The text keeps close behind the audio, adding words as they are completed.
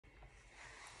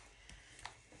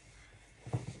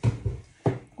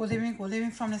Good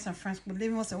evening, families and friends. Good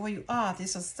evening, wherever you are.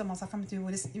 This is Sister Masa coming to you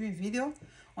with this evening video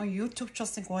on YouTube,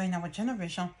 trusting God in our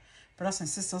generation. Brothers and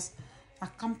sisters, I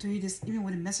come to you this evening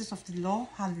with the message of the Lord.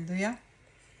 Hallelujah.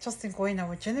 Trusting God in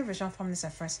our generation, families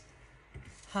and friends.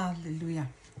 Hallelujah.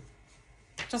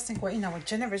 Trusting God in our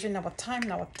generation, in our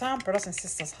time, brothers and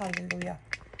sisters. Hallelujah.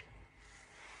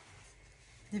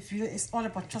 The video is all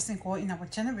about trusting God in our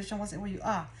generation, wherever you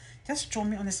are. Just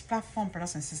join me on this platform,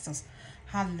 brothers and sisters.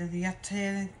 Hallelujah.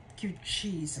 Thank you,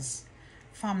 Jesus.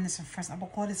 Families and friends, our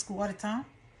God is good all the time.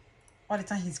 All the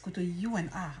time, He's good to you and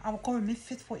I. Our God remains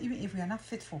faithful even if we are not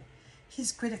faithful.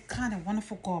 He's great and kind and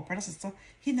wonderful God, brothers and sisters.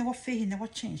 He never fails, He never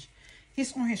changes.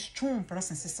 He's on His throne,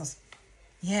 brothers and sisters.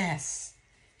 Yes.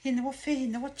 He never fails, He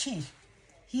never changes.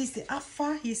 He is the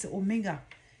Alpha, He is the Omega.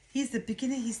 He is the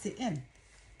beginning, He is the end.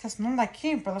 There's none like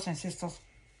Him, brothers and sisters.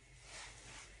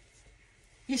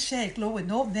 He share glory with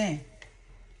no man.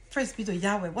 Praise be to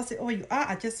Yahweh. Whatever you are,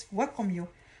 I just welcome you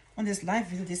on this live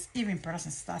video this evening, brothers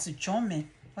and sisters. So join me.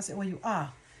 Whatever you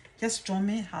are, just join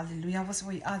me. Hallelujah.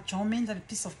 Whatever you are, join me. Let the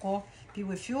peace of God be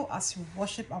with you as you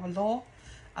worship our Lord,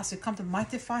 as you come to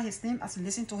magnify His name, as you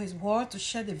listen to His word, to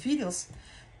share the videos.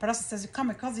 Brothers and sisters, you come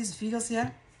across these videos here.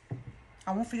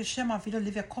 I want you to share my video.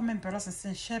 Leave a comment, brothers and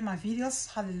sisters. Share my videos.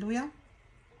 Hallelujah.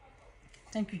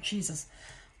 Thank you, Jesus.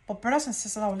 But brothers and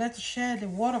sisters, I would like to share the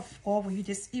word of God with you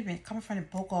this evening, coming from the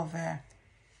book of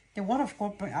the word of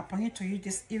God. I bring it to you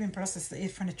this evening, brothers and sisters,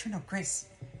 is from the throne of grace.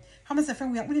 How many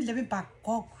friends, we are only living by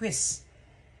God's grace?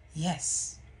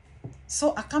 Yes.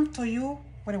 So I come to you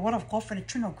with the word of God from the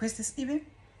throne of grace this evening.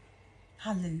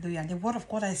 Hallelujah. The word of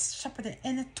God that is sharper than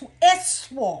any two-edged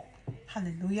sword.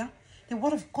 Hallelujah. The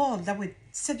word of God that will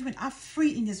set you and I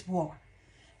free in this world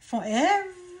from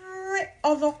every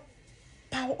other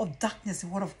power of darkness. The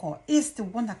word of God is the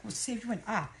one that will save you and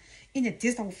I in the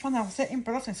days that we find ourselves in,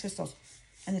 brothers and sisters.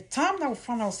 And the time that we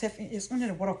find ourselves in is only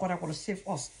the word of God that will save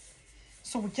us.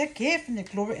 So we just gave Him the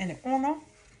glory and the honor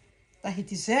that He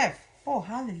deserves. Oh,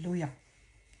 hallelujah.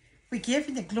 We gave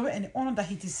Him the glory and the honor that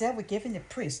He deserves. We gave Him the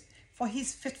praise. For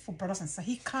He's faithful, brothers and sisters.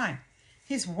 He's kind.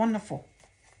 He's wonderful.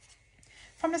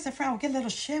 Families and friends, I will get a little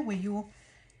share with you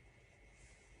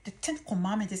the 10th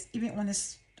commandment is even on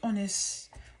this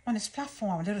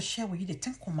platform. I will let us share with you the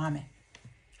 10th commandment.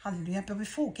 Hallelujah. But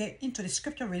before we get into the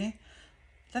scripture reading,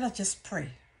 let us just pray.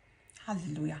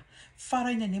 Hallelujah. Father,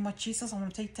 in the name of Jesus, I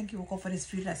want to tell you thank you, God, for this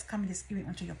video that's coming this evening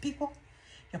unto your people.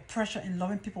 Your precious and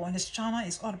loving people on this channel.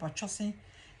 It's all about trusting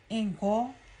in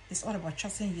God. It's all about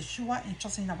trusting in Yeshua and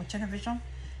trusting in our generation.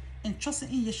 And trusting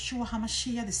in Yeshua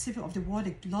HaMashiach, the Savior of the world,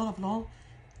 the Lord of Lords,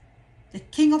 the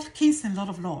King of Kings and Lord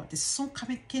of Lords, the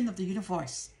soon-coming King of the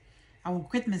universe, our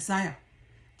great Messiah.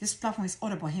 This platform is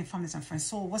all about Him, families and friends.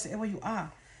 So whatever you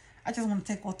are, I just want to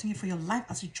thank God, thank you for your life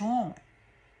as you join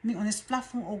me on this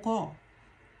platform, oh God.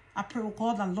 I pray, oh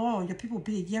God, that Lord, your people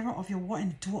be a hearer of your word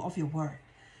and doer of your word.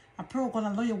 I pray, oh God,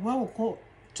 that Lord, your word will go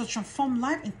to transform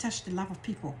life and touch the life of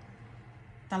people.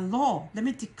 That Lord, let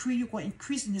me decree you will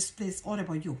increase in this place all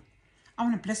about you. I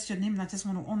want to bless your name and I just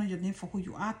want to honor your name for who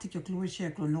you are. Take your glory, share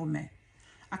your glory, no man.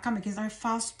 I come against every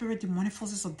foul spirit, demonic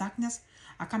forces of darkness.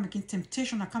 I come against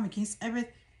temptation. I come against every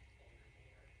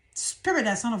spirit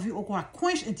that's none of you, oh God. I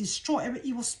quench and destroy every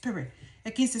evil spirit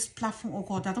against this platform, oh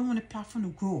God. I don't want the platform to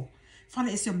grow. Father,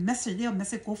 it's your message. Let your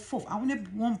message go forth. I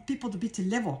want people to be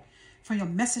delivered from your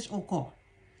message, oh God,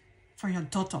 from your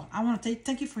daughter. I want to tell you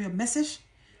thank you for your message.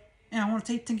 And I want to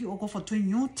tell you thank you, oh God, for doing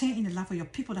your thing in the life of your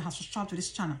people that have subscribed to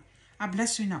this channel. I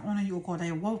bless you and I honor you, oh God, that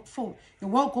your word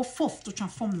go forth to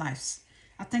transform lives.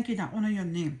 I thank you and I honor your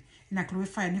name and I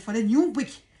glorify your name for the new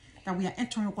week that we are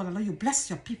entering, oh God. That Lord, you bless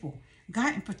your people.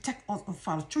 Guide and protect us, oh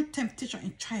Father, through temptation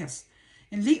and trials.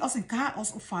 And lead us and guide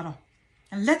us, oh Father.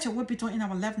 And let your will be done in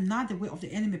our life, not the way of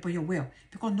the enemy, but your will.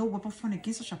 Because no weapon formed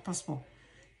against us shall prosper.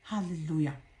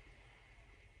 Hallelujah.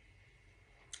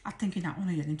 I thank you and I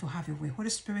honor your name to have your way. Holy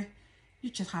Spirit,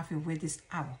 you just have your way this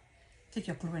hour. Take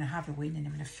your glory and have your way in the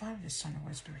name of the Father, the Son, and the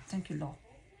Holy Spirit. Thank you, Lord.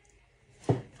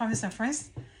 Families and friends,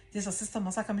 this is Sister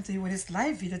Masa coming to you with this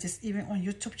live video this evening on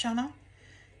YouTube channel.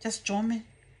 Just join me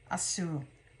as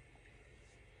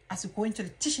you go into the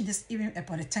teaching this evening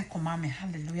about the 10th commandment.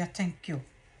 Hallelujah. Thank you.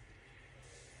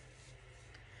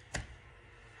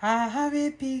 I have a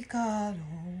big God,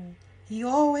 oh, He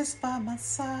always by my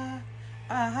side.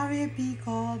 I have a big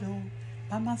God, oh,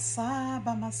 by my side,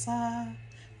 by my side.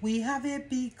 We have a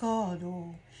big God,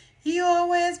 oh, He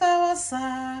always by our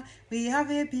side. We have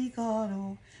a big God,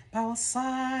 oh, by our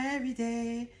side every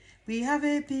day. We have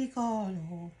a big God,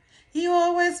 oh, He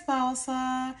always by our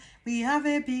side. We have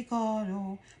a big God,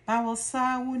 oh, by our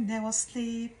side, who never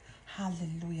sleep.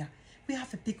 Hallelujah. We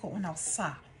have a big God on our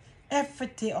side. Every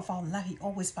day of our life, He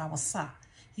always by our side.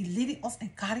 He leading us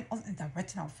and guiding us and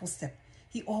directing our footsteps.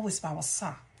 He always by our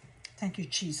side. Thank you,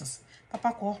 Jesus.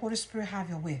 Papa, God, Holy Spirit, have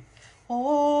your way.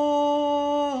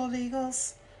 Holy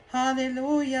Ghost,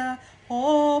 hallelujah.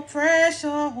 Oh, precious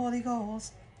Holy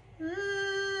Ghost.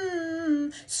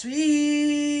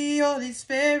 Sweet Holy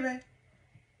Spirit.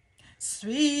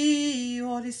 Sweet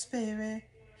Holy Spirit.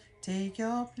 Take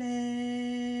your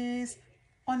place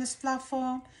on this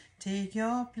platform. Take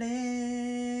your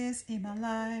place in my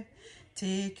life.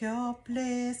 Take your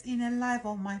place in the life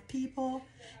of my people.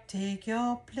 Take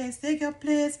your place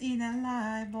in the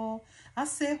life of, I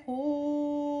say,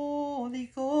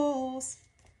 Holy Ghost,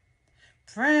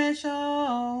 precious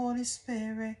Holy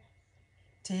Spirit,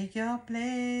 take your place,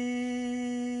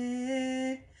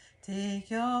 take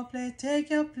your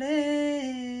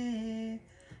place.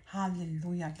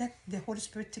 Hallelujah. Let the Holy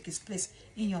Spirit take His place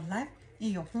in your life,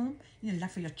 in your home, in the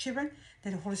life of your children.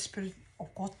 Let the Holy Spirit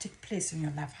of God take place in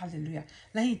your life. Hallelujah.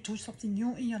 Let Him do something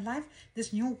new in your life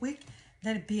this new week.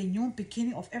 Let it be a new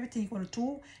beginning of everything you're going to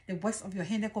do. The works of your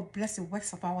hand, let God bless the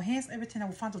works of our hands. Everything that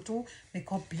we find to do, may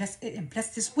God bless it and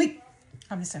bless this week.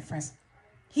 Listen, friends.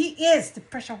 He is the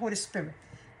precious Holy Spirit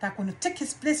that's going to take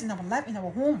His place in our life, in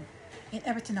our home, in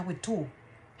everything that we do.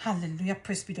 Hallelujah.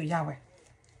 Praise be to Yahweh.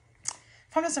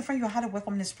 Families and friends, you are highly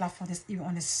welcome on this platform, even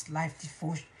on this live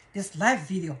devotion, this live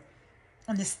video,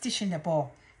 on this teaching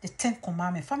about the 10th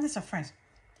commandment. Families and friends,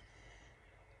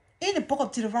 in the book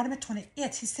of Deuteronomy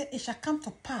 28, He said, it shall come to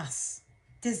pass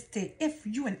this day, if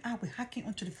you and I will hearken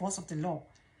unto the voice of the Lord,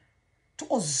 to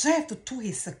observe to do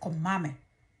His commandment.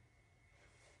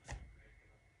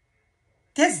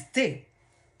 This day,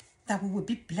 that we will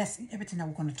be blessed in everything that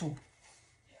we're going to do.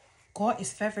 God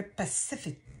is very, very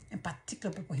specific and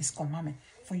particular about His commandment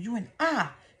for you and I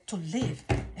to live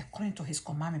according to His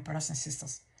commandment, brothers and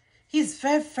sisters. He is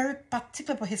very, very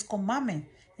particular about His commandment,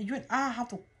 and you and I have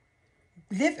to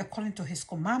live according to His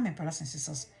commandment, brothers and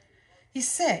sisters. He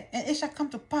said, and it shall come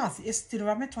to pass. It's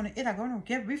Deuteronomy 28. I'm going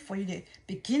to read for you the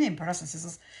beginning, brothers and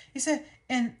sisters. He said,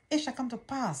 and it shall come to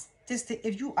pass this day,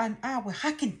 if you and I will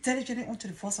hearken diligently unto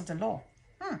the voice of the Lord,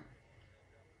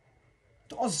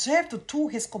 to observe to do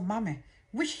His commandment,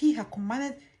 which He has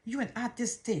commanded you and I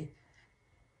this day,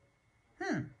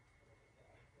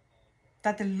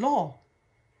 that the Lord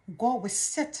God will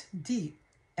set thee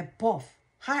above,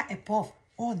 high above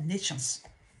all nations.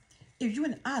 If you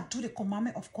and I do the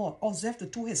commandment of God, observe to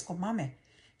do His commandment,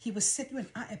 He will set you and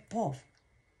I above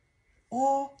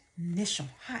all nations,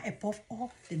 high above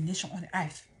all the nations on the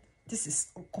earth. This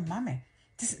is a commandment.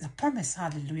 This is a promise.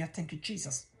 Hallelujah. Thank you,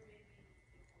 Jesus.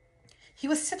 He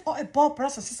will set all above,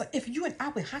 brothers and sisters, if you and I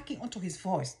will hearken unto His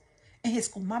voice and His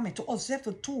commandment, to observe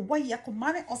to do what He has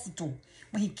commanded us to do.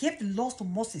 When He gave the laws to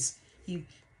Moses, He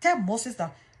told Moses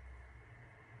that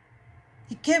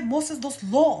He gave Moses those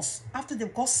laws after they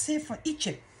got saved from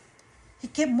Egypt. He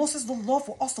gave Moses the law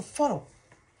for us to follow.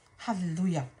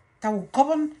 Hallelujah. That will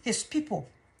govern His people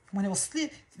when they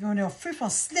were free from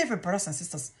slavery, brothers and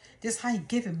sisters. This is how He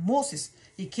gave it Moses.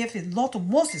 He gave His law to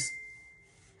Moses.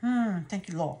 Thank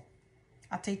you, Lord.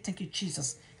 I tell you, thank you,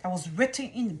 Jesus. That was written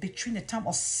in between the time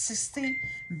of 16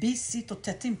 BC to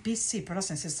 13 BC, brothers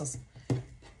and sisters.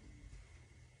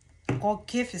 God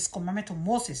gave His commandment to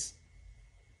Moses.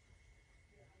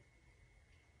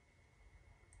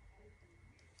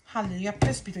 Hallelujah.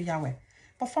 Praise be to Yahweh.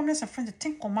 But families and friends, the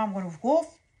 10th commandment,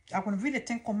 I'm going to read the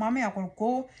 10th commandment. I'm going to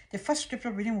go. The first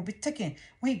scripture reading will be taken.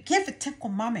 When He gave the 10th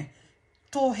commandment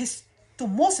to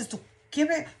Moses, to give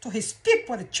it to His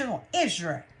people, the children of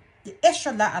Israel, the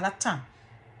Israelites at that time,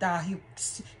 that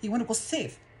he want to go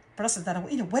save brothers that were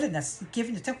in the wilderness. He gave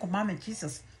him the 10th commandment,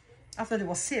 Jesus, after they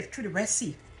were saved through the Red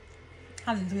Sea.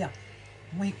 Hallelujah.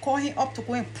 When He called him up to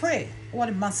go and pray over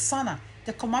the Mount Sinai,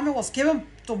 the commandment was given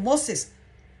to Moses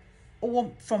over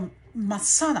from Mount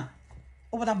Sinai,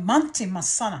 over the mountain Mount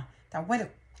Sinai, that where the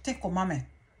 10th commandment.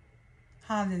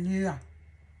 Hallelujah.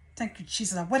 Thank you,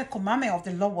 Jesus. That where the commandment of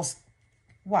the Lord was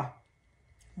what?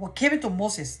 Was given to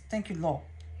Moses. Thank you, Lord.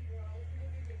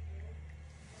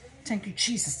 Thank you,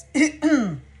 Jesus.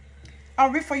 I'll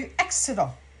read for you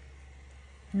Exodus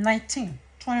 19,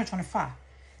 20 to 25.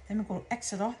 Let me go to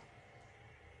Exodus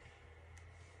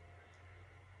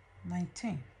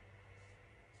 19.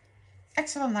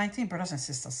 Exodus 19, brothers and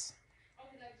sisters.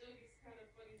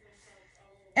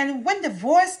 And when the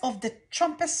voice of the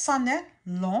trumpet sounded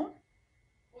long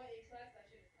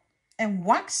and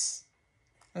waxed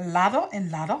louder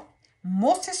and louder,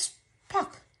 Moses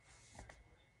spoke,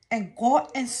 and God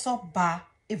answered by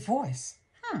a voice.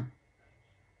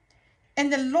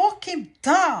 And the Lord came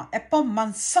down upon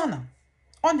Mount Sinai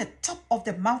on the top of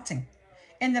the mountain,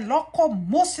 And the Lord called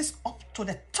Moses up to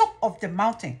the top of the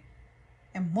mountain.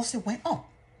 And Moses went up.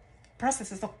 Brothers and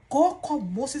sisters, God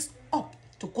called Moses up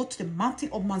to go to the mountain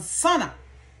of Mount Sinai.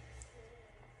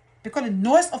 Because the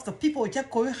noise of the people were just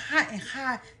going high and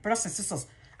high, brothers and sisters.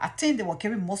 I think they were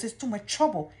giving Moses too much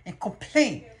trouble and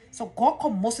complain. So God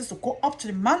called Moses to go up to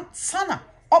the Mount Sinai,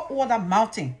 up over that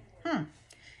mountain.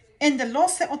 And the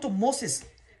Lord said unto Moses,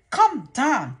 come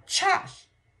down, charge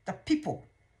the people,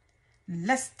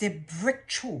 lest they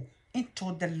break through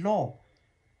into the law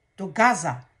to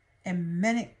Gaza, and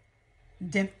many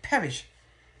them perish.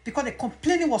 Because the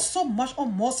complaining was so much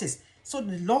on Moses. So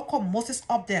the Lord called Moses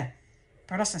up there,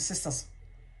 brothers and sisters,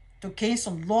 to gain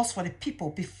some laws for the people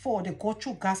before they go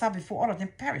through Gaza, before all of them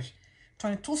perish.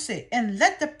 22 say, and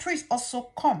let the priests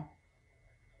also come,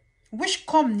 which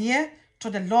come near to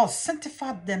the Lord,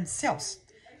 sanctify themselves,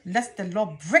 lest the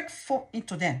Lord break forth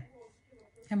into them.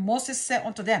 And Moses said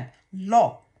unto them,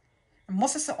 Lord. And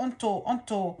Moses said unto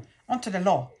the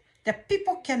Lord, the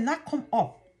people cannot come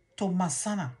up to Mount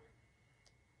Sinai.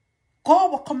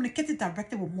 God was communicating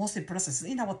directly with Moses, brothers and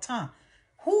sisters, in our time.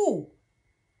 Who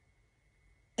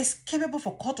is capable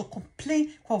for God to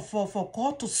complain, for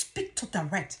God to speak to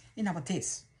direct in our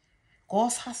days?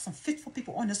 God has some faithful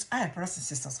people on his eye, brothers and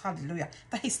sisters. Hallelujah.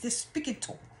 That he's still speaking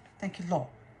to. Thank you, Lord.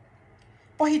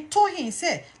 But he told him, he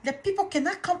said, the people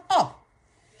cannot come up.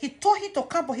 He told him to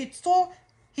come, but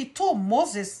he told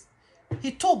Moses,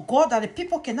 he told God that the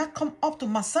people cannot come up to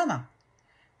Mount Sinai.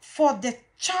 For the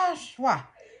charge, what?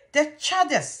 The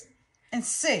charges, and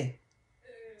say,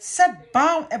 set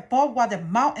bound above what the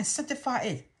mount and sanctify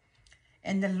it.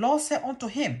 And the Lord said unto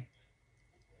him,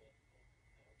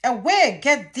 away,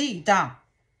 get thee down,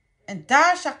 and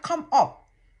thou shalt come up,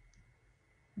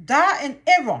 thou and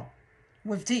Aaron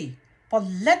with thee, but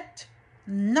let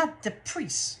not the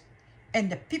priests and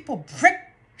the people break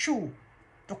through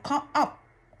to come up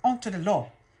unto the Lord,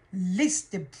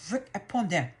 lest they break upon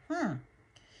them.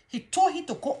 He told him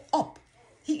to go up,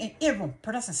 he and Aaron,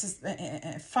 brothers and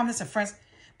sisters, families and friends,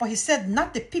 but he said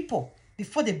not the people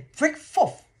before they break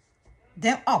forth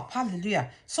them up.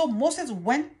 Hallelujah. So Moses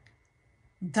went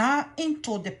down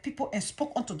into the people and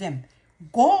spoke unto them.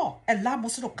 God allowed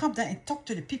Moses to come down and talk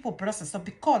to the people, brothers and sisters,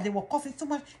 because they were causing too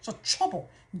much trouble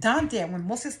down there. When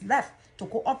Moses left to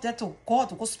go up there to God,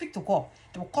 to go speak to God,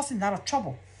 they were causing a lot of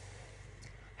trouble.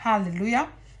 Hallelujah.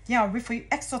 Yeah, I'll read for you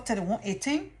Exodus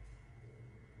 31:18.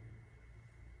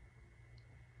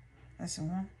 That's the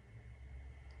one.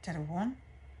 31.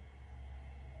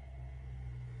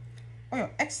 Oh,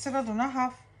 your Exodus do not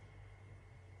have.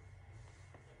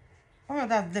 Oh,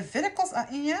 that Leviticus are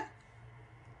in here.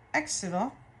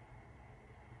 Exodus.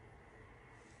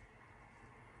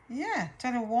 Yeah,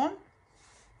 31.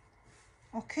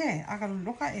 Okay, I gotta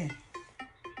look at it.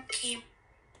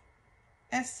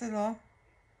 Exodus.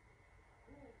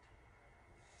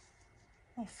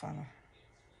 Oh, Father.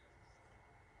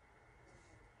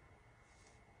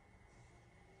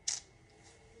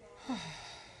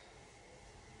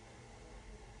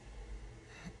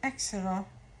 Exodus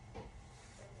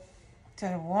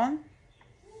 31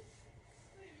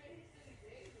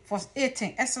 verse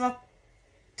 18. Exodus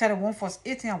 31 verse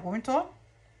 18. I'm going to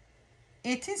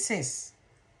 18 says,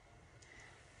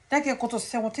 then you go to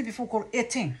 17 before go to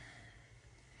 18.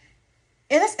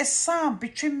 It is a sign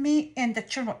between me and the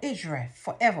children of Israel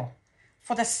forever.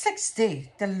 For the 6th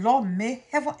day the Lord made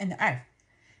heaven and earth,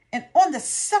 and on the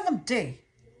 7th day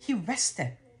he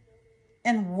rested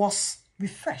and was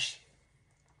refreshed.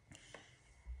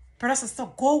 Brothers and sisters,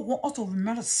 God wants us to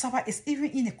remember the Sabbath. Is even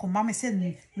in the commandment. It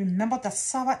says, remember the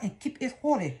Sabbath and keep it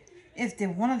holy. It's the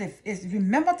one of the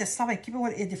remember the Sabbath and keep it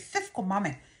holy. It's the 5th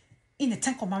commandment in the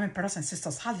 10th commandment, brothers and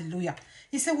sisters. Hallelujah.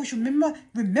 He said we should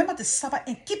remember the Sabbath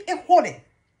and keep it holy.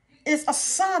 It's a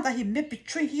sign that he made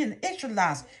between he and the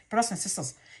Israelites, brothers and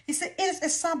sisters. He said, it is a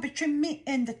sign between me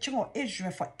and the children of Israel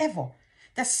forever.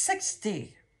 The 6th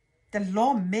day, the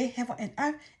Lord made heaven and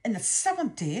earth, and the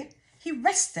 7th day, he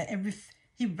rested and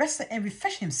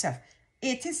refreshed himself.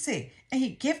 18 say, and he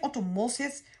gave unto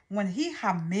Moses, when he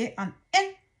had made an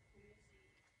end,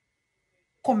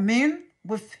 commune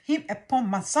with him upon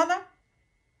Mount Sinai,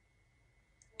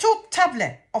 2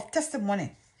 tablets of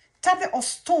testimony, tablet of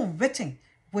stone written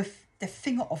with the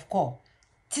finger of God.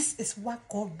 This is what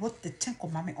God wrote the 10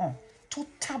 commandments on. 2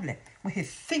 tablets with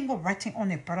his finger writing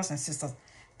on it, brothers and sisters.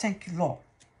 Thank you, Lord.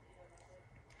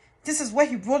 This is where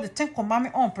he wrote the 10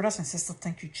 commandments on, brothers and sisters.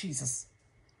 Thank you, Jesus.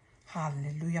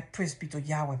 Hallelujah. Praise be to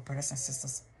Yahweh, brothers and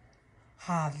sisters.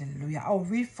 Hallelujah. I'll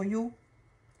read for you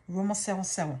Romans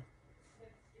 7:7.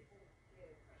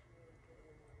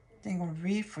 Then I'm going to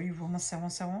read for you Romans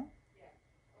 7:7.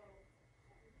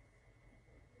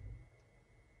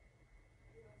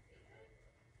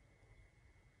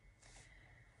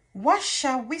 What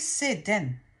shall we say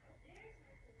then?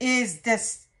 Is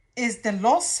the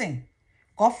law sin?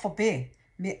 God forbid.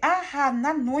 May I have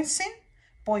not known sin?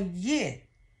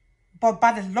 But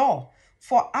by the law,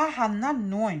 for I have not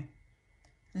known.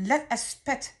 Let us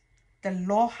expect the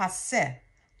law has said,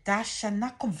 thou shalt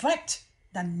not convert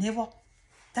thy neighbor.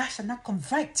 Thou shalt not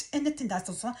convert anything that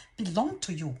does not belong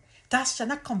to you. Thou shalt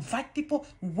not convert people,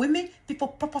 women, people,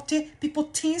 property, people,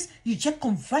 things. You just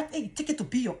convert it, you take it to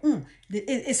be your own.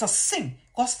 It's a sin.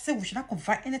 God said we should not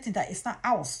convert anything that is not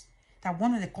ours. That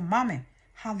one of the commandments.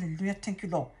 Hallelujah. Thank you,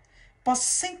 Lord. But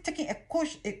sin taking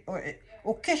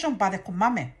occasion by the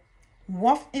commandment,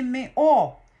 worth in me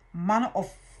all manner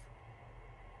of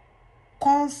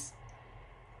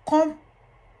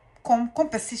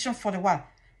compensation for the what?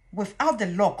 Without the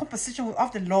law, compensation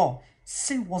without the law,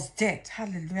 sin was dead.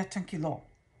 Hallelujah. Thank you, Lord.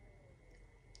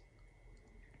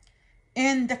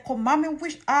 And the commandment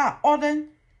which are ordained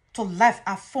to life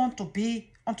are found to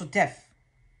be unto death.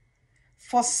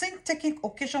 For sin taking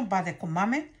occasion by the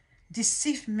commandment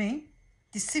deceived me,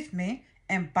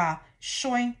 and by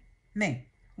showing me.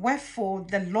 Wherefore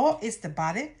the law is the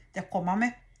body, the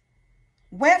commandment.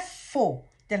 Wherefore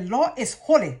the law is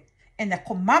holy, and the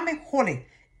commandment holy,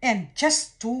 and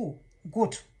just do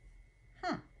good.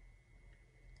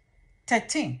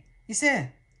 13. He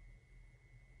said,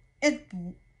 it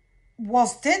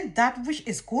was then that which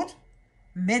is good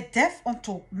made death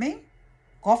unto me?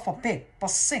 God forbid, but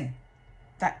sin,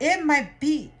 that it might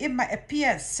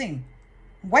appear sin,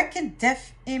 working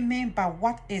death in me by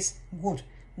what is good.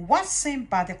 What sin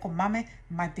by the commandment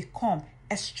might become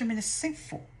extremely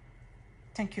sinful.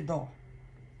 Thank you, Lord.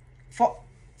 For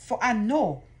I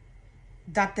know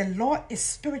that the law is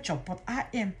spiritual, but I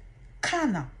am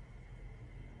carnal,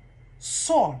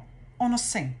 soul under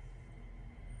sin.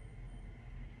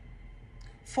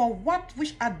 For what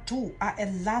which I do, I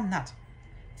allow not.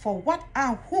 For what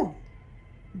I would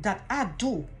that I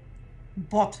do,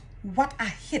 but what I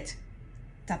hate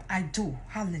that I do.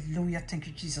 Hallelujah. Thank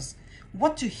you, Jesus.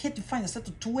 What you hate to find yourself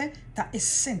to do it, that is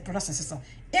sin, brothers and sisters.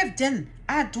 If then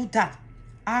I do that,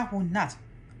 I will not.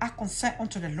 I consent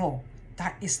unto the law.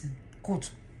 That is good.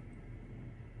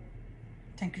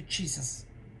 Thank you, Jesus.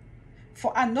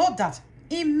 For I know that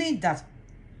in me that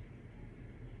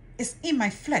is in my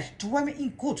flesh, dwelling in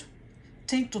good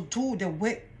thing to do the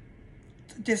way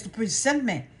just to present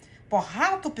me. But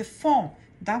how to perform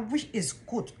that which is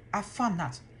good, I found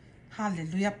not.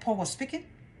 Hallelujah. Paul was speaking.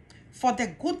 For the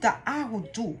good that I will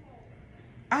do,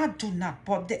 I do not.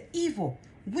 But the evil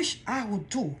which I will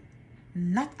do,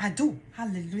 not I do.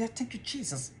 Hallelujah. Thank you,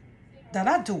 Jesus. That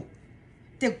I do.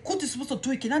 The good you're supposed to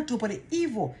do, you cannot do. But the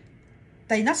evil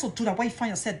that you're not supposed to do, that what you find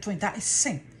yourself doing, that is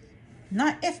sin.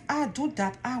 Now, if I do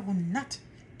that, I will not.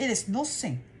 It is no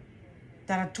sin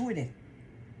that I do it,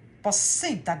 but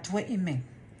sin that dwell in me.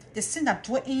 The sin that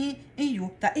dwell in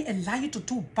you, that it allow you to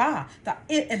do bad, that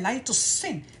it allow you to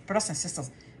sin, brothers and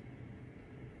sisters.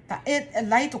 That it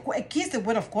allow you to go against the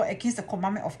word of God, against the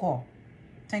commandment of God.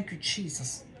 Thank you,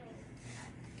 Jesus.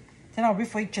 Then I'll read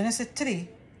for you Genesis 3.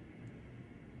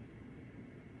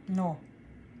 No.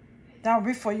 Then I'll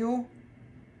read for you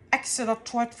Exodus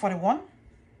 12:41.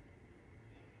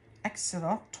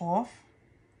 Exodus 12.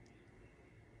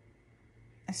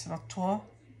 Exodus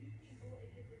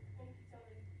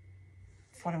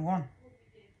 12:41.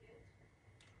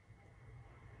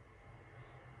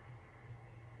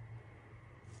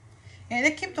 And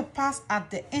it came to pass at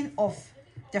the end of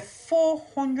the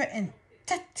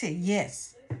 430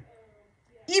 years,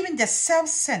 even the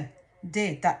self-same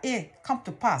day, that it come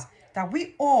to pass that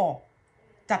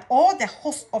all the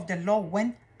hosts of the Lord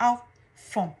went out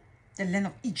from the land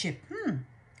of Egypt.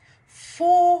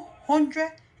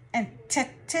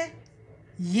 430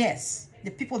 years.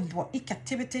 The people were in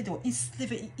captivity, they were in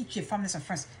slavery in Egypt, families and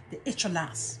friends, the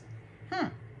Israelites.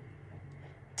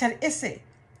 Tell it say,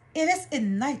 it is a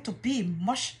night to be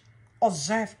much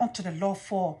observed unto the Lord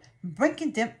for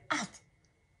bringing them out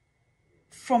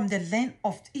from the land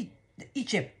of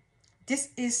Egypt. This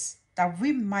is that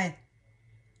we might,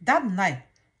 that night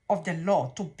of the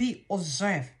Lord, to be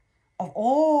observed of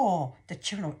all the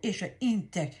children of Israel in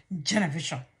their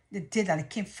generation, the day that they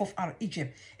came forth out of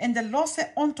Egypt. And the Lord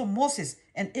said unto Moses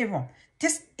and Aaron,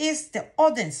 this is the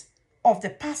ordinance of the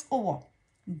Passover.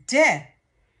 There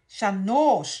shall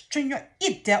no stranger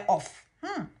eat thereof.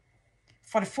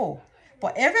 44.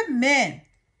 But every man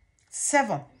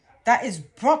servant that is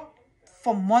brought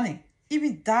for money,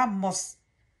 even thou must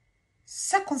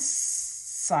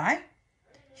circumcise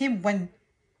him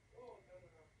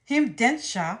then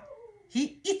shall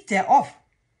he eat thereof.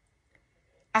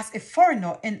 As a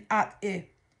foreigner and as a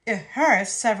her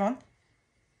servant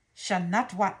shall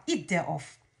not what eat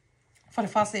thereof.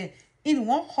 45 say, in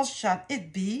one house shall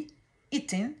it be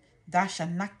eaten, thou shalt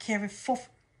not carry forth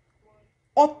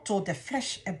unto the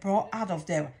flesh abroad out of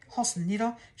the house,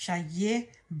 neither shall ye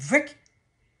break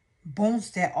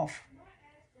bones thereof.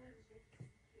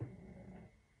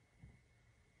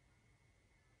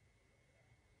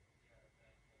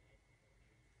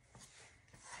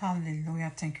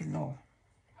 Hallelujah. Thank you, Lord.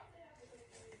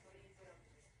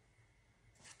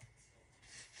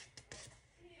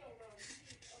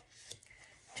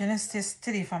 Genesis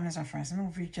 3, families and friends. Let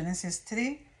me read Genesis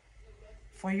 3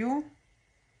 for you.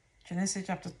 Genesis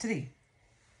chapter 3.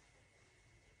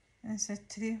 Genesis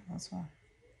 3, what's one?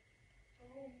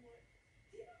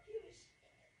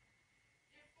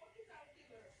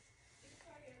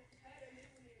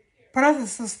 Brothers and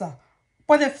sisters,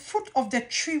 but the fruit of the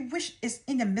tree which is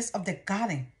in the midst of the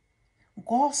garden,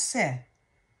 God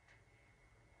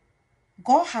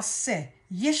has said,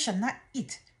 ye shall not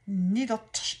eat, neither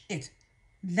touch it,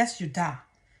 lest you die.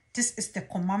 This is the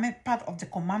commandment, part of the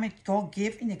commandment God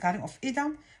gave in the Garden of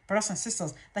Eden, brothers and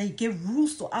sisters, that he gave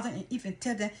rules to Adam and Eve and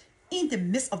tell them, in the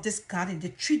midst of this garden, the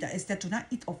tree that is there, do not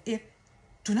eat of it,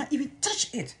 do not even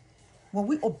touch it. Were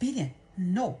we obedient?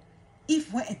 No.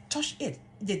 Eve went and touched it.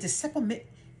 The serpent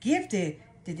gave the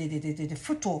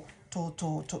fruit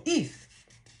to Eve.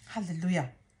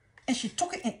 Hallelujah. And she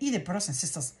took it and ate it, brothers and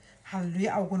sisters.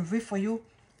 Hallelujah. I'm going to read for you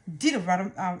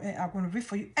Deuteronomy. I'm going to read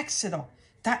for you Exodus.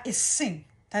 That is sin.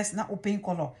 That is not obeying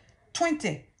God law.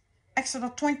 20.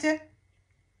 Exodus 20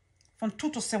 from 2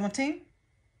 to 17.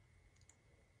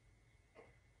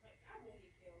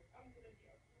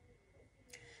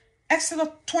 Exodus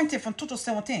 20 from 2 to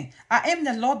 17. I am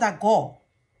the Lord thy God,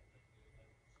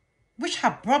 which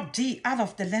have brought thee out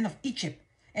of the land of Egypt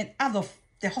and out of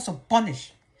the house of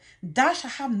bondage. Thou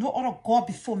shalt have no other God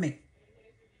before me.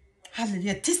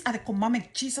 Hallelujah. These are the commandments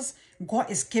Jesus, God,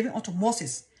 is giving unto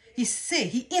Moses. He said,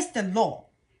 he is the Lord.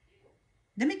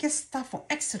 Let me get started from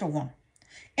Exodus 1.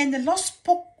 And the Lord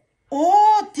spoke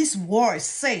all these words,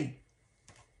 saying,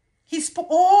 he spoke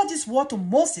all these words to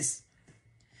Moses.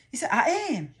 He said, I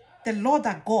am the Lord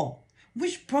thy God,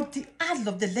 which brought thee out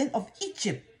of the land of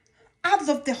Egypt, out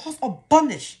of the house of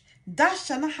bondage. Thou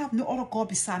shalt not have no other God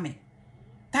beside me.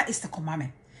 That is the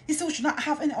commandment. He said, we should not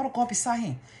have any other God beside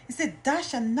him. He said, thou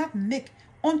shalt not make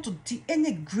unto thee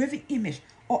any graven image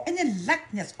or any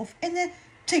likeness of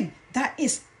anything that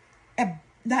is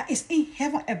in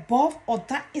heaven above, or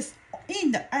that is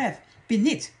in the earth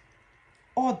beneath,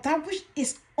 or that which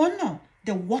is under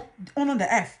the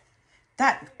earth,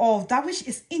 or that which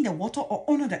is in the water or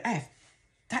under the earth.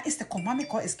 That is the commandment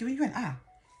God is giving you and I.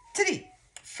 3,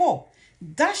 4.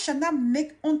 Thou shalt not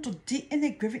make unto thee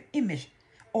any graven image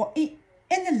or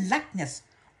any likeness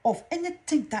of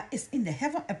anything that is in the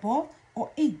heaven above,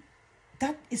 or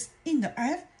that is in the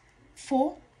earth,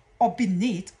 4, or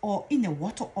beneath, or in the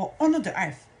water, or under the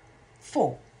earth.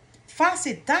 4. 5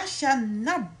 says, thou shalt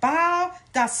not bow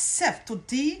thyself to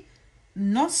thee,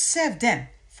 nor serve them,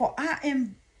 for I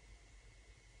am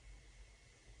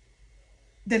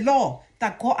the Lord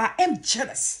that God, I am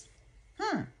jealous.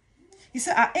 He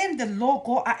said, I am the Lord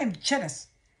God, I am jealous.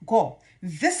 God,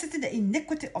 visiting the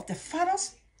iniquity of the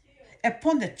fathers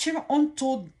upon the children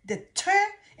unto the 3rd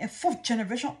and 4th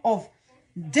generation of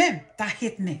them that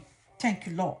hate me. Thank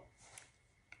you, Lord.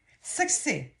 6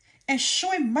 say, and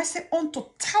showing mercy unto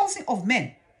thousands of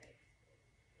men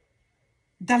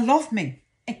that love me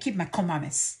and keep my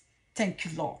commandments. Thank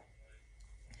you, Lord.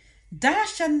 Thou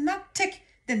shalt not take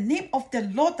the name of the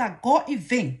Lord thy God in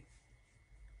vain.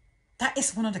 That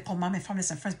is one of the commandments, families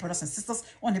and friends, brothers and sisters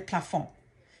on the platform.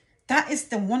 That is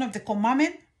the one of the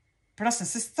commandments, brothers and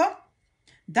sisters.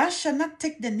 Thou shalt not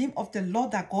take the name of the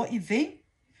Lord thy God in vain,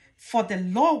 for the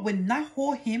Lord will not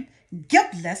hold him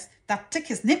guiltless that take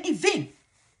his name in vain.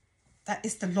 That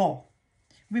is the law.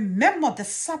 Remember the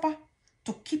Sabbath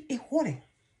to keep it holy.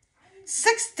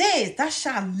 6 days thou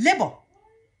shalt labor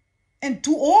and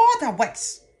do all thy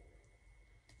works.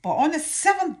 But on the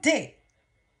 7th day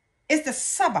is the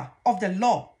Sabbath of the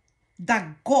Lord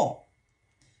thy God.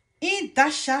 In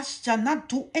that shall not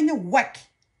do any work,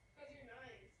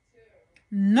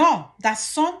 nor thy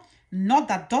son, nor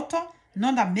thy daughter,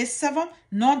 nor thy maidservant,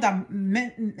 nor thy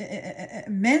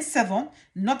manservant,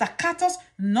 nor the cattle,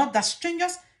 nor the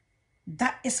strangers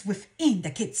that is within the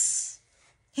gates.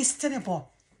 He's telling about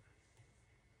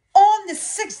on the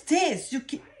 6 days you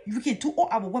can do all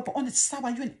our work, but on the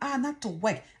Sabbath you and I not to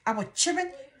work. Our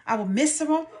children, our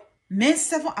maidservant,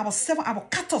 manservant, our servant, our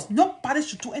cattle, nobody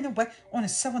should do any work on the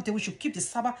 7th day. We should keep the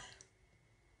Sabbath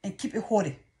and keep it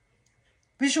holy.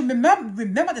 We should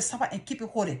remember the Sabbath and keep it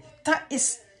holy. That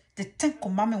is the 10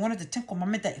 commandments, one of the 10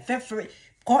 commandments that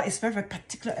God is very, very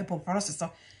particular about, brothers and sisters.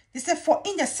 He said, for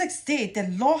in the 6th day, the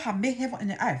Lord have made heaven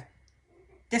and the earth,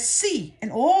 the sea,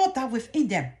 and all that within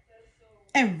them,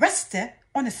 and rested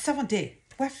on the 7th day.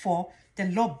 Wherefore, the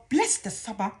Lord blessed the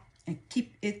Sabbath and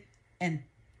keep it and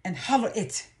hallow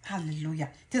it. Hallelujah.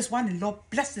 This is why the Lord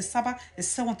blessed the Sabbath, the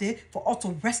 7th day, for us to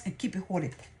rest and keep it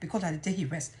holy, because of the day he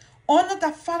rests. Honor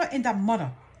the father and the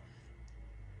mother,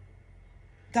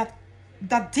 that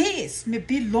the days may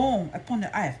be long upon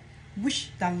the earth,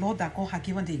 which the Lord thy God hath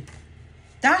given thee.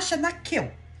 Thou shalt not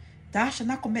kill, thou shalt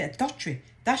not commit adultery,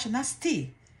 thou shalt not steal,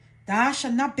 thou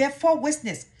shalt not bear false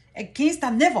witness against thy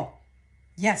neighbor.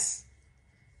 Yes.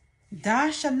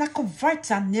 Thou shalt not convert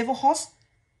thy neighbor horse,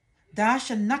 thou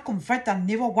shalt not convert thy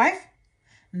neighbor wife,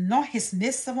 nor his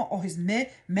maidservant or his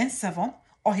manservant,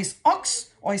 or his ox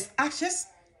or his ashes,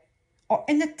 or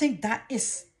anything that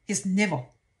is his neighbor.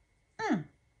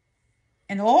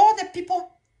 And all the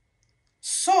people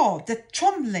saw the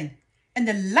trembling and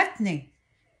the lightning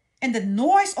and the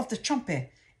noise of the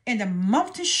trumpet, and the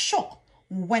mountain shook.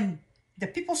 When the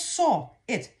people saw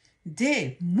it,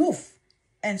 they moved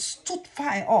and stood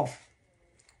far off.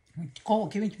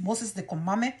 God giving Moses the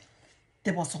commandment,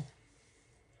 there was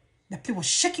the people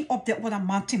shaking up the other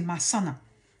mountain, Masana.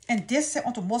 And they said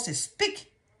unto Moses,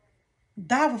 speak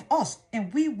thou with us,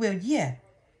 and we will hear.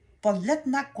 But let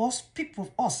not God speak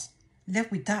with us, lest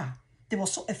we die. They were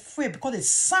so afraid because the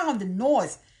sound, the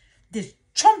noise, the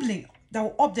trembling that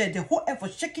were up there, the whole earth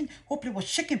was shaking, whole place was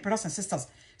shaking, brothers and sisters.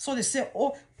 So they said,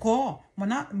 oh, God,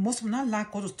 Moses will not allow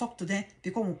God to talk to them,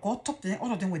 because when God talked to them,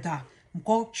 all of them will die.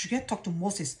 God should talk to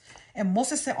Moses. And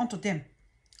Moses said unto them,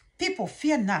 people,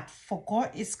 fear not, for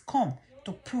God is come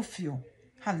to prove you.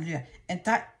 Hallelujah. And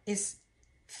that is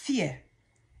fear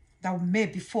that will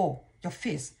made before your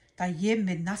face, that ye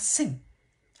may not sin.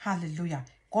 Hallelujah.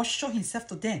 God showed himself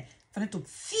to them for them to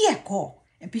fear God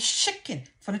and be shaken,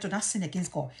 for them to not sin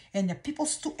against God. And the people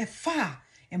stood afar,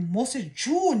 and Moses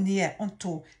drew near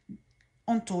unto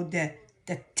the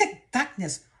thick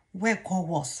darkness where God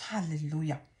was.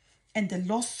 Hallelujah. And the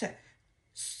Lord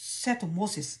said to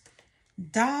Moses,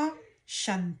 thou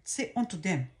shalt say unto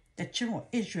them, the children of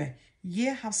Israel, ye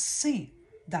have seen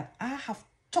that I have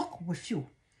talked with you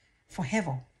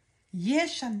forever. Ye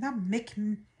shall not make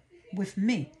with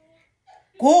me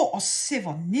gold or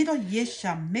silver, neither ye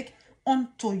shall make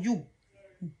unto you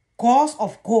gods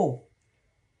of gold,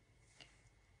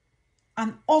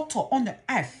 an altar on the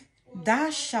earth. Thou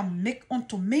shalt make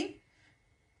unto me,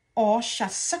 or shall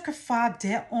sacrifice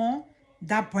thereon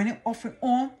thy burning offering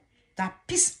on thy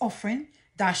peace offering,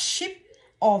 thy sheep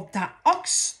or thy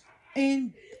ox,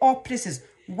 in all places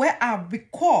where I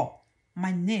recall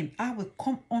my name. I will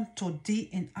come unto thee,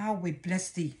 and I will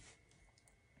bless thee.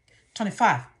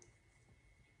 25.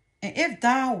 And if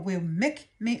thou wilt make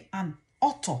me an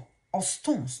altar of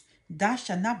stones, thou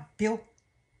shalt not build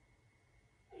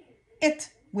it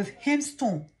with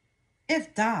hemstone.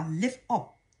 If thou lift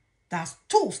up thy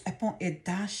tools upon it,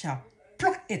 thou shalt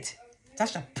pluck it, thou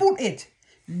shalt pull it.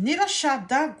 Neither shalt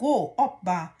thou go up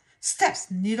by steps,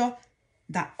 neither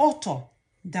thy altar,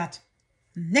 that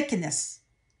nakedness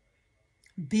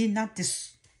be not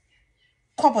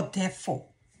discovered therefore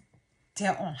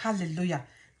thereon. Hallelujah.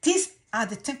 These are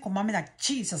the 10 commandments that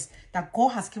Jesus, that God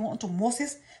has given unto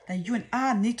Moses, that you and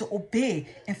I need to obey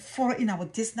and follow in our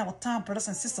days, in our time, brothers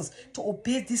and sisters, to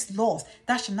obey these laws.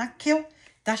 Thou shalt not kill,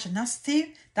 thou shalt not steal,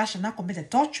 thou shalt not commit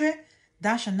adultery,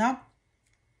 thou shalt not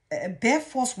bear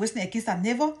false witness against thy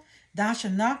neighbor, thou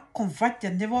shalt not convert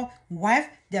their neighbor wife,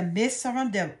 their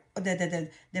maidservant,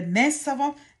 the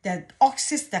manservant, their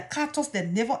oxes, their cattle, their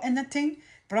neighbor, anything.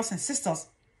 Brothers and sisters,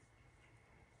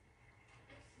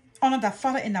 honor thy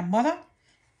father and thy mother.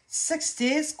 6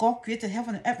 days God created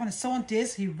heaven and earth. On the 7th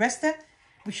days he rested.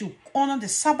 We should honor the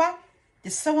Sabbath. The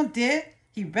 7th day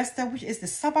he rested, which is the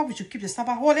Sabbath. We should keep the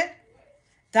Sabbath holy.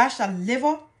 Thou shalt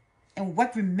labor and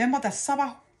work. Remember the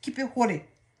Sabbath, keep it holy.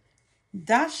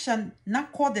 Thou shalt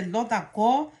not call the Lord thy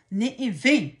God name in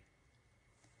vain.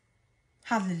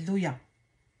 Hallelujah.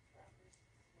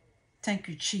 Thank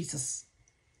you, Jesus.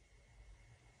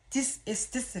 These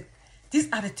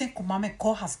are the 10 commandments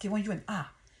God has given you and I.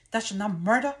 Thou shalt not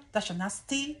murder, thou shalt not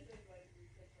steal,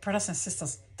 brothers and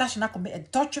sisters. Thou shalt not commit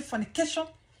adultery, fornication.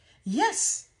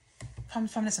 Yes,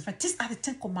 families and friends. These are the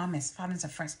 10 commandments, families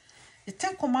and friends. The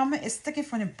 10 commandments is taken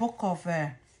from the book of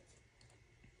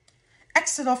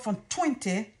Exodus from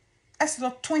 20,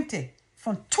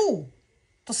 from 2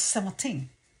 to 17.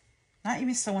 Not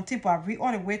even 17, but I read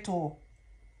all the way to,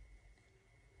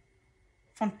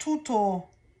 from 2 to,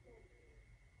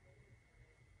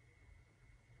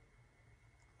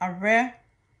 I read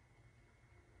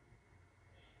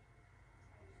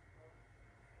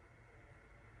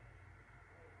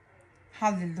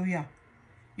Hallelujah.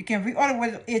 You can read all the way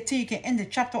to 18. You can end the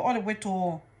chapter all the way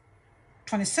to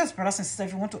 26, brothers and sisters.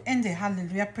 If you want to end it,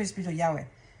 hallelujah, praise be to Yahweh.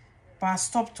 But I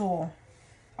stopped to,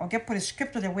 I'll get put the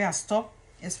scripture the way I stopped.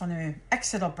 It's from the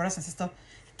Exodus, brothers and sisters.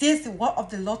 This is the word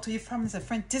of the Lord to you, families and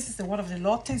friends. This is the word of the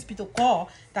Lord. Thanks be to God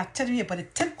that telling you about the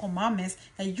 10 commandments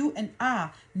that you and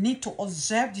I need to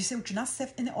observe. You say we should not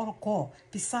serve any other God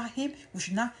beside him. We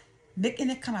should not make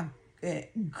any kind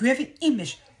of graven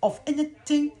image of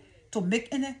anything, to make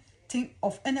anything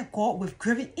of any God with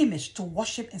graven image to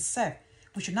worship and serve.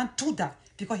 We should not do that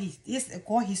because he is a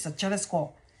God. He's a jealous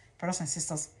God, brothers and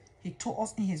sisters. He told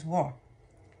us in his word.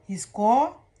 His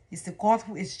God is the God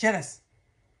who is jealous.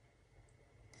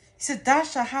 He said, thou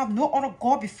shalt have no other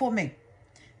God before me.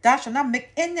 Thou shalt not make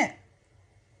any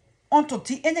unto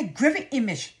thee any graven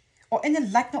image or any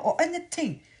likeness or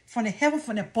anything from the heaven,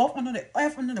 from the above, under the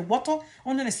earth, under the water,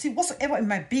 under the sea, whatsoever it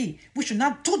might be. We should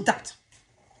not do that.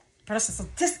 Brothers and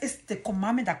sisters, this is the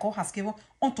commandment that God has given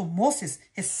unto Moses,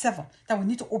 his servant, that we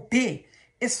need to obey.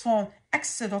 It's from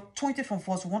Exodus 20, from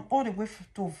verse 1 all the way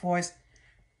to verse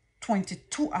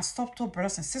 22. I stopped to,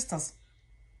 brothers and sisters.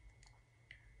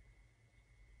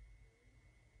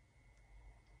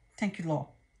 Thank you, Lord.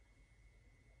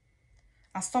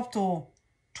 I stopped to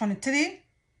 23.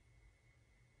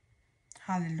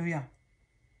 Hallelujah.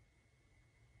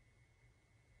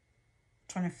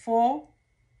 24.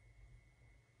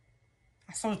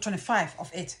 I stopped to 25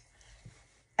 of it.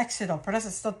 Exodus, brothers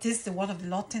and sisters, this is the word of the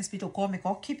Lord. Thanks be to God. May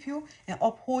God keep you and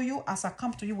uphold you as I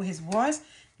come to you with his words.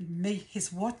 May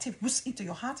his word take roots into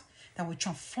your heart that will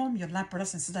transform your life,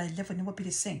 brothers and sisters. Your life will never be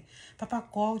the same. Papa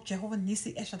God, Jehovah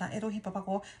Nisi, El Shaddai, Elohim, Papa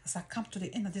God, as I come to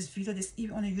the end of this video, this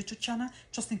evening on the YouTube channel,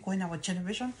 trusting God in our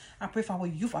generation, I pray for our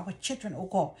youth, our children, oh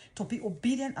God, to be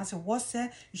obedient as your word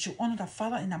said. You should honor the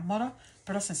father and the mother,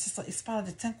 brothers and sisters. It's part of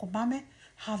the 10 commandments.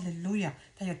 Hallelujah.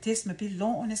 That your days may be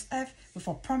long on this earth with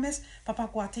a promise. Papa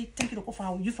God, I thank you Lord, for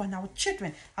our youth and our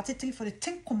children. I thank you for the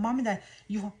 10 commandments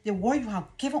that the word you have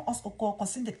given us, oh God,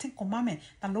 concerning the 10 commandments,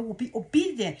 that Lord will be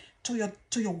obedient to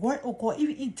your word, oh God.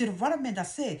 Even in Deuteronomy that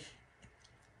say,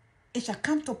 it shall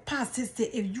come to pass this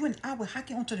day if you and I will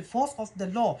hearken unto the voice of the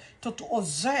Lord to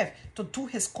observe, to do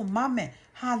his commandment.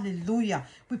 Hallelujah.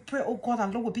 We pray, oh God,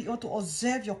 that Lord will be able to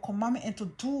observe your commandment and to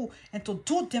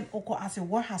do them, oh God, as the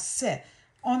word has said.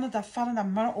 Honor the father and the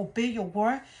mother, obey your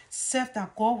word, serve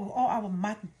that God with all our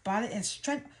might, body, and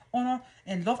strength, honor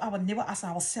and love our neighbor as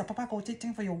ourselves. Papa God, thank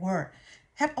you for your word.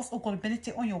 Help us, oh God, to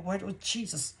meditate on your word, oh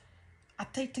Jesus. I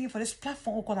thank you for this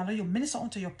platform, oh God. I know you minister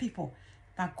unto your people.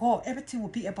 That God, everything will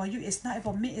be about you. It's not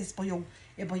about me, it's about your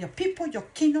people, your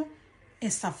kingdom,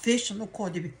 and salvation, oh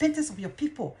God, the repentance of your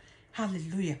people.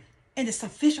 Hallelujah. And the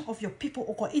salvation of your people,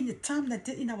 oh God, in the time that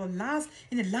in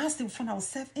the last day we find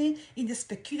ourselves in this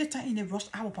peculiar time, in the rush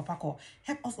hour, Papa God.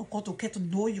 Help us, oh God, to get to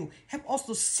know you. Help us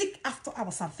to seek after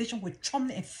our salvation with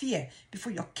trembling and fear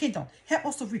before your kingdom. Help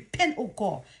us to repent, oh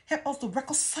God. Help us to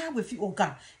reconcile with you, oh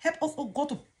God. Help us, oh God,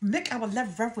 to make our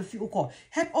life right with you, oh God.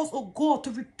 Help us, oh God,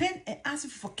 to repent and ask you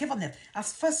for forgiveness.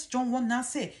 As 1 John 1:9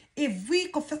 says, if we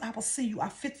confess our sin, you are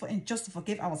faithful and just to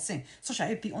forgive our sin. So shall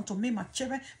it be unto me, my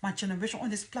children, my generation on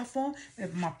this platform,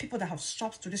 my people that have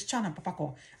subscribed to this channel, Papa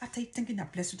God. I thank you and I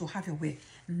bless you to have your way.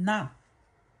 Now,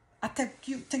 I thank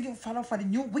you, Father, for the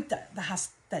new week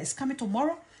that is coming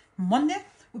tomorrow, Monday.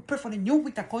 We pray for the new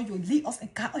week that God, you lead us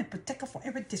and guide us and protect us from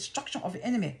every destruction of the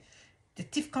enemy. The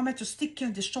thief coming to steal, kill,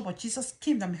 and destroy, but Jesus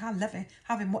came that we have life and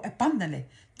have it more abundantly.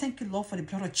 Thank you, Lord, for the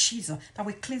blood of Jesus that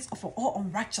will cleanse us from all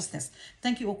unrighteousness.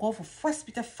 Thank you, O God, for 1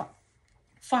 Peter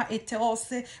 5:8 tells us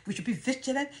say we should be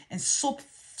vigilant and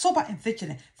sober and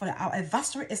vigilant, for our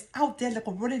adversary is out there like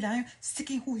a rolling lion,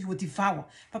 seeking who he will devour.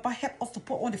 Papa, help us to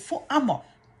put on the full armor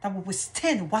that will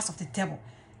withstand the words of the devil.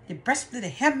 The breastplate, the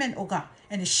helmet, oh God,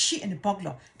 and the shield and the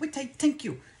buckler. We thank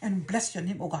you and bless your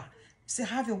name, oh God. Say,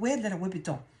 have your way, let your will be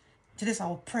done. Today is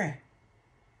our prayer.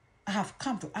 I have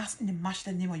come to ask in the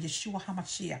master name of Yeshua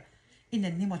HaMashiach, in the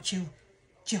name of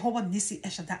Jehovah Nisi, El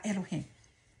Shaddai, Elohim,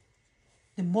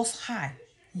 the Most High,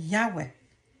 Yahweh,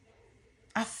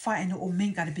 Alpha and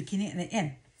Omega, the beginning and the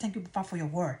end. Thank you, Papa, for your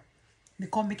word. May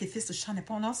God make his face to shine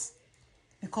upon us.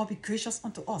 May God be gracious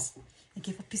unto us and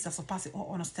give us peace that surpasses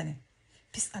all understanding.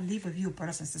 Peace I live with you,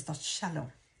 brothers and sisters.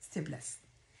 Shalom. Stay blessed.